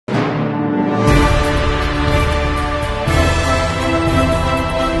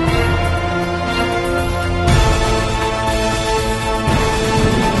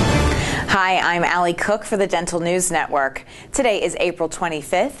I'm Allie Cook for the Dental News Network. Today is April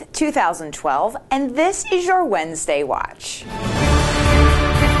 25th, 2012, and this is your Wednesday Watch.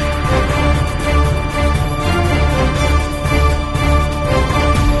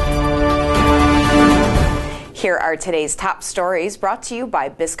 Here are today's top stories brought to you by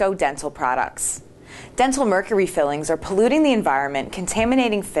Bisco Dental Products. Dental mercury fillings are polluting the environment,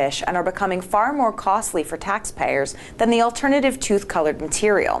 contaminating fish, and are becoming far more costly for taxpayers than the alternative tooth-colored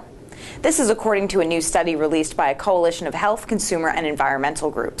material. This is according to a new study released by a coalition of health, consumer, and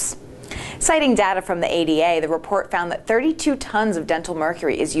environmental groups. Citing data from the ADA, the report found that 32 tons of dental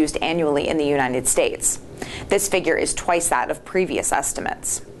mercury is used annually in the United States. This figure is twice that of previous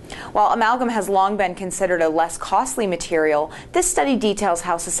estimates. While amalgam has long been considered a less costly material, this study details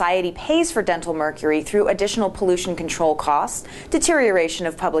how society pays for dental mercury through additional pollution control costs, deterioration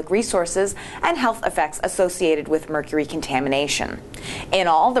of public resources, and health effects associated with mercury contamination. In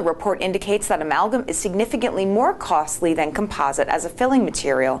all, the report indicates that amalgam is significantly more costly than composite as a filling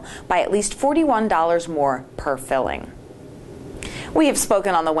material by at least $41 more per filling. We have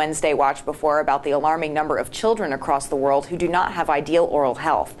spoken on the Wednesday Watch before about the alarming number of children across the world who do not have ideal oral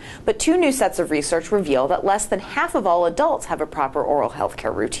health, but two new sets of research reveal that less than half of all adults have a proper oral health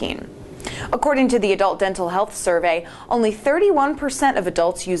care routine. According to the Adult Dental Health Survey, only 31% of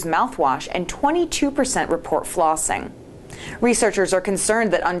adults use mouthwash and 22% report flossing. Researchers are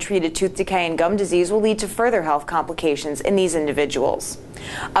concerned that untreated tooth decay and gum disease will lead to further health complications in these individuals.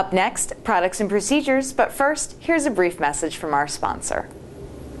 Up next, products and procedures, but first, here's a brief message from our sponsor.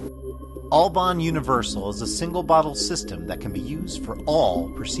 Albon Universal is a single bottle system that can be used for all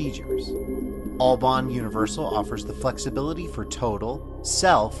procedures. Albon Universal offers the flexibility for total,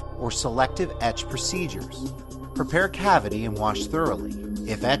 self, or selective etch procedures. Prepare cavity and wash thoroughly.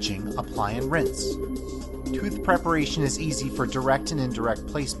 If etching, apply and rinse. Tooth preparation is easy for direct and indirect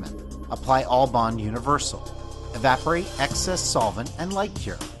placement. Apply Albon Universal. Evaporate excess solvent and light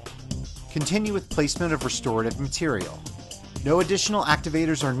cure. Continue with placement of restorative material. No additional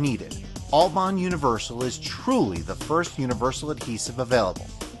activators are needed. Albon Universal is truly the first universal adhesive available.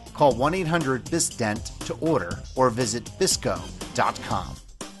 Call 1-800-BISDENT to order or visit bisco.com.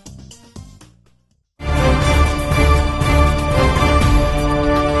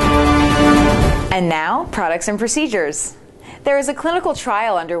 And now, products and procedures. There is a clinical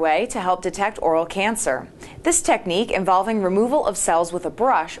trial underway to help detect oral cancer. This technique, involving removal of cells with a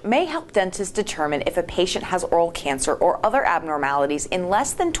brush, may help dentists determine if a patient has oral cancer or other abnormalities in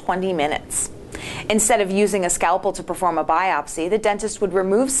less than 20 minutes. Instead of using a scalpel to perform a biopsy, the dentist would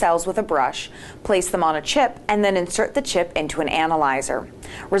remove cells with a brush, place them on a chip, and then insert the chip into an analyzer.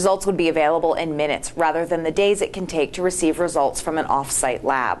 Results would be available in minutes rather than the days it can take to receive results from an off-site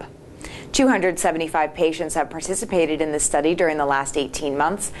lab. 275 patients have participated in this study during the last 18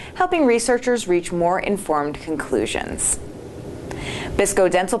 months, helping researchers reach more informed conclusions. Bisco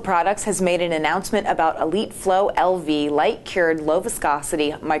Dental Products has made an announcement about Elite Flow LV light-cured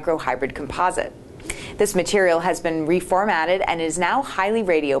low-viscosity microhybrid composite. This material has been reformatted and is now highly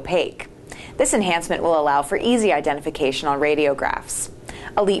radiopaque. This enhancement will allow for easy identification on radiographs.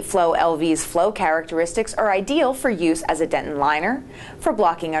 Elite Flow LV's flow characteristics are ideal for use as a dentin liner, for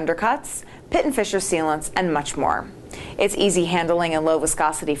blocking undercuts, pit and fissure sealants, and much more. Its easy handling and low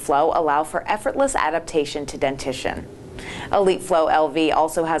viscosity flow allow for effortless adaptation to dentition. Elite Flow LV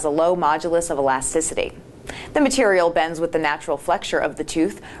also has a low modulus of elasticity. The material bends with the natural flexure of the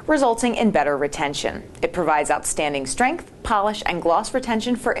tooth, resulting in better retention. It provides outstanding strength, polish, and gloss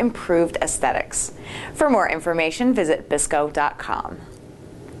retention for improved aesthetics. For more information, visit bisco.com.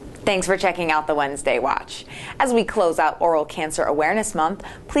 Thanks for checking out the Wednesday Watch. As we close out Oral Cancer Awareness Month,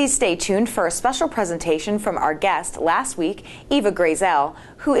 please stay tuned for a special presentation from our guest last week, Eva Grazel,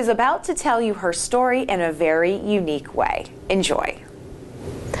 who is about to tell you her story in a very unique way. Enjoy.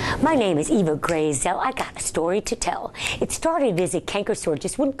 My name is Eva Grazel. I got a story to tell. It started as a canker sore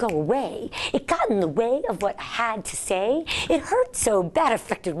just wouldn't go away. It got in the way of what I had to say. It hurt so bad,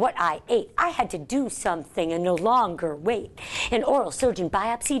 affected what I ate. I had to do something and no longer wait. An oral surgeon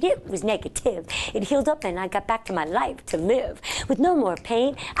biopsied it was negative. It healed up and I got back to my life to live. With no more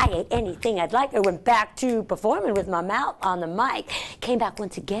pain, I ate anything I'd like. I went back to performing with my mouth on the mic. Came back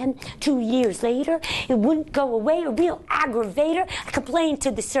once again 2 years later. It wouldn't go away, a real aggravator. I complained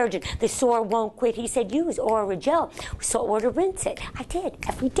to the surgeon. surgeon. The sore won't quit. He said, use Oragel. Saltwater rinse it. I did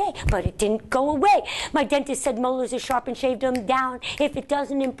every day, but it didn't go away. My dentist said molars are sharp and shaved them down. If it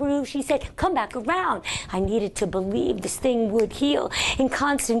doesn't improve, she said, come back around. I needed to believe this thing would heal. In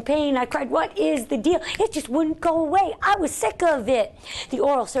constant pain, I cried, what is the deal? It just wouldn't go away. I was sick of it. The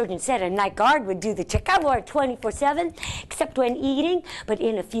oral surgeon said a night guard would do the check. I wore it 24/7, except when eating. But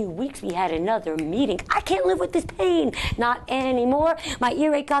in a few weeks, we had another meeting. I can't live with this pain. Not anymore. My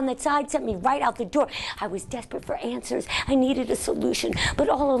earache on that side sent me right out the door. I was desperate for answers. I needed a solution. But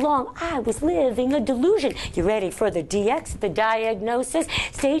all along, I was living a delusion. You ready for the DX, the diagnosis?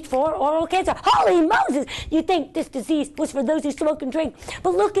 Stage 4 oral cancer. Holy Moses! You think this disease was for those who smoke and drink.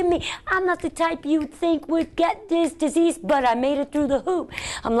 But look at me. I'm not the type you'd think would get this disease, but I made it through the hoop.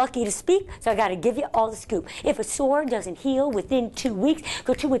 I'm lucky to speak, so I got to give you all the scoop. If a sore doesn't heal within 2 weeks,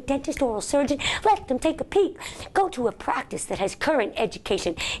 go to a dentist, oral surgeon, let them take a peek. Go to a practice that has current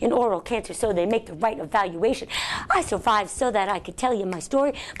education in oral cancer so they make the right evaluation. I survived so that I could tell you my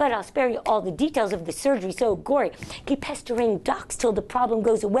story, but I'll spare you all the details of the surgery so gory. Keep pestering docs till the problem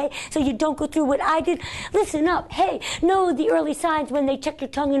goes away so you don't go through what I did. Listen up. Hey, know the early signs when they check your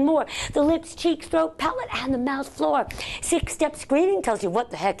tongue and more. The lips, cheeks, throat, palate, and the mouth floor. 6-step screening tells you what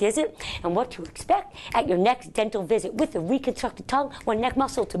the heck is it and what to expect at your next dental visit. With a reconstructed tongue, one neck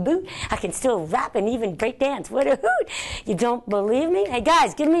muscle to boot, I can still rap and even break dance. What a hoot! You don't believe me? Hey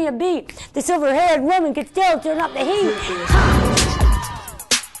guys, give me a beat. The silver-haired woman can still turn up the heat.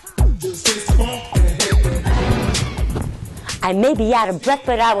 I may be out of breath,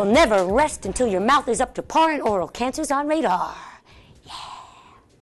 but I will never rest until your mouth is up to par and oral cancer's on radar.